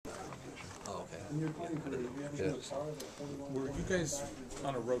Yeah. Were you guys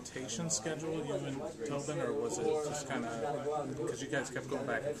on a rotation schedule, you and Tobin, or was it just kind of because you guys kept going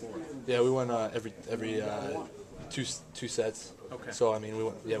back and forth? Yeah, we went every two sets. Okay. So I mean, we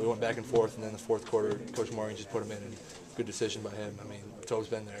went back and forth, and then the fourth quarter, Coach Morgan just put him in, and good decision by him. I mean, Tobe's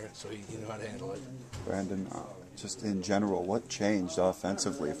been there, so he knew how to handle it. Brandon, just in general, what changed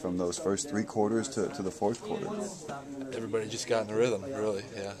offensively from those first three quarters to the fourth quarter? Everybody just got in the rhythm, really.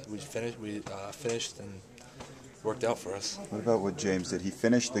 Yeah, we finished and worked out for us. What about what James did? He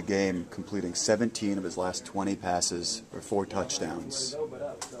finished the game completing 17 of his last 20 passes for 3 touchdowns,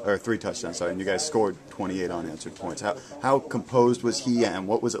 sorry, and you guys scored 28 unanswered points. How composed was he, and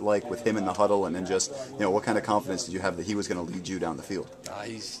what was it like with him in the huddle, and then just, what kind of confidence did you have that he was going to lead you down the field?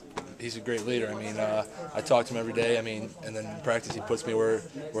 He's a great leader. I mean, I talk to him every day. I mean, and then in practice he puts me where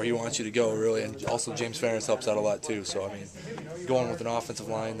he wants you to go, really. And also James Ferris helps out a lot too. So I mean, going with an offensive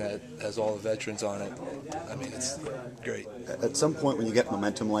line that has all the veterans on it, I mean, it's great. At some point when you get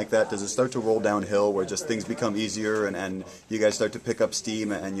momentum like that, does it start to roll downhill where just things become easier and you guys start to pick up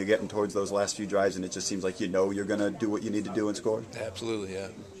steam and you're getting towards those last few drives and it just seems like you're going to do what you need to do and score? Absolutely, yeah.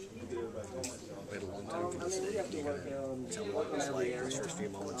 We had a long time from this day. Can you tell me what it was like those first few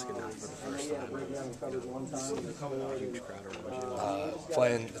moments getting out for the first time? A huge crowd around you.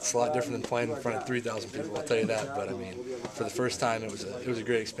 Playing, it's a lot different than playing in front of 3,000 people, I'll tell you that. But I mean, for the first time, it was a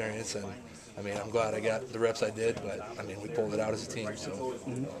great experience, and I mean, I'm glad I got the reps I did. But I mean, we pulled it out as a team, so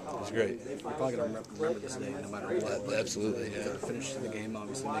it was great. You're probably going to remember this day no matter what. Absolutely, yeah. Finish the game,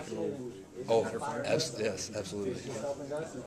 obviously, make it a little better for you. Yes, absolutely.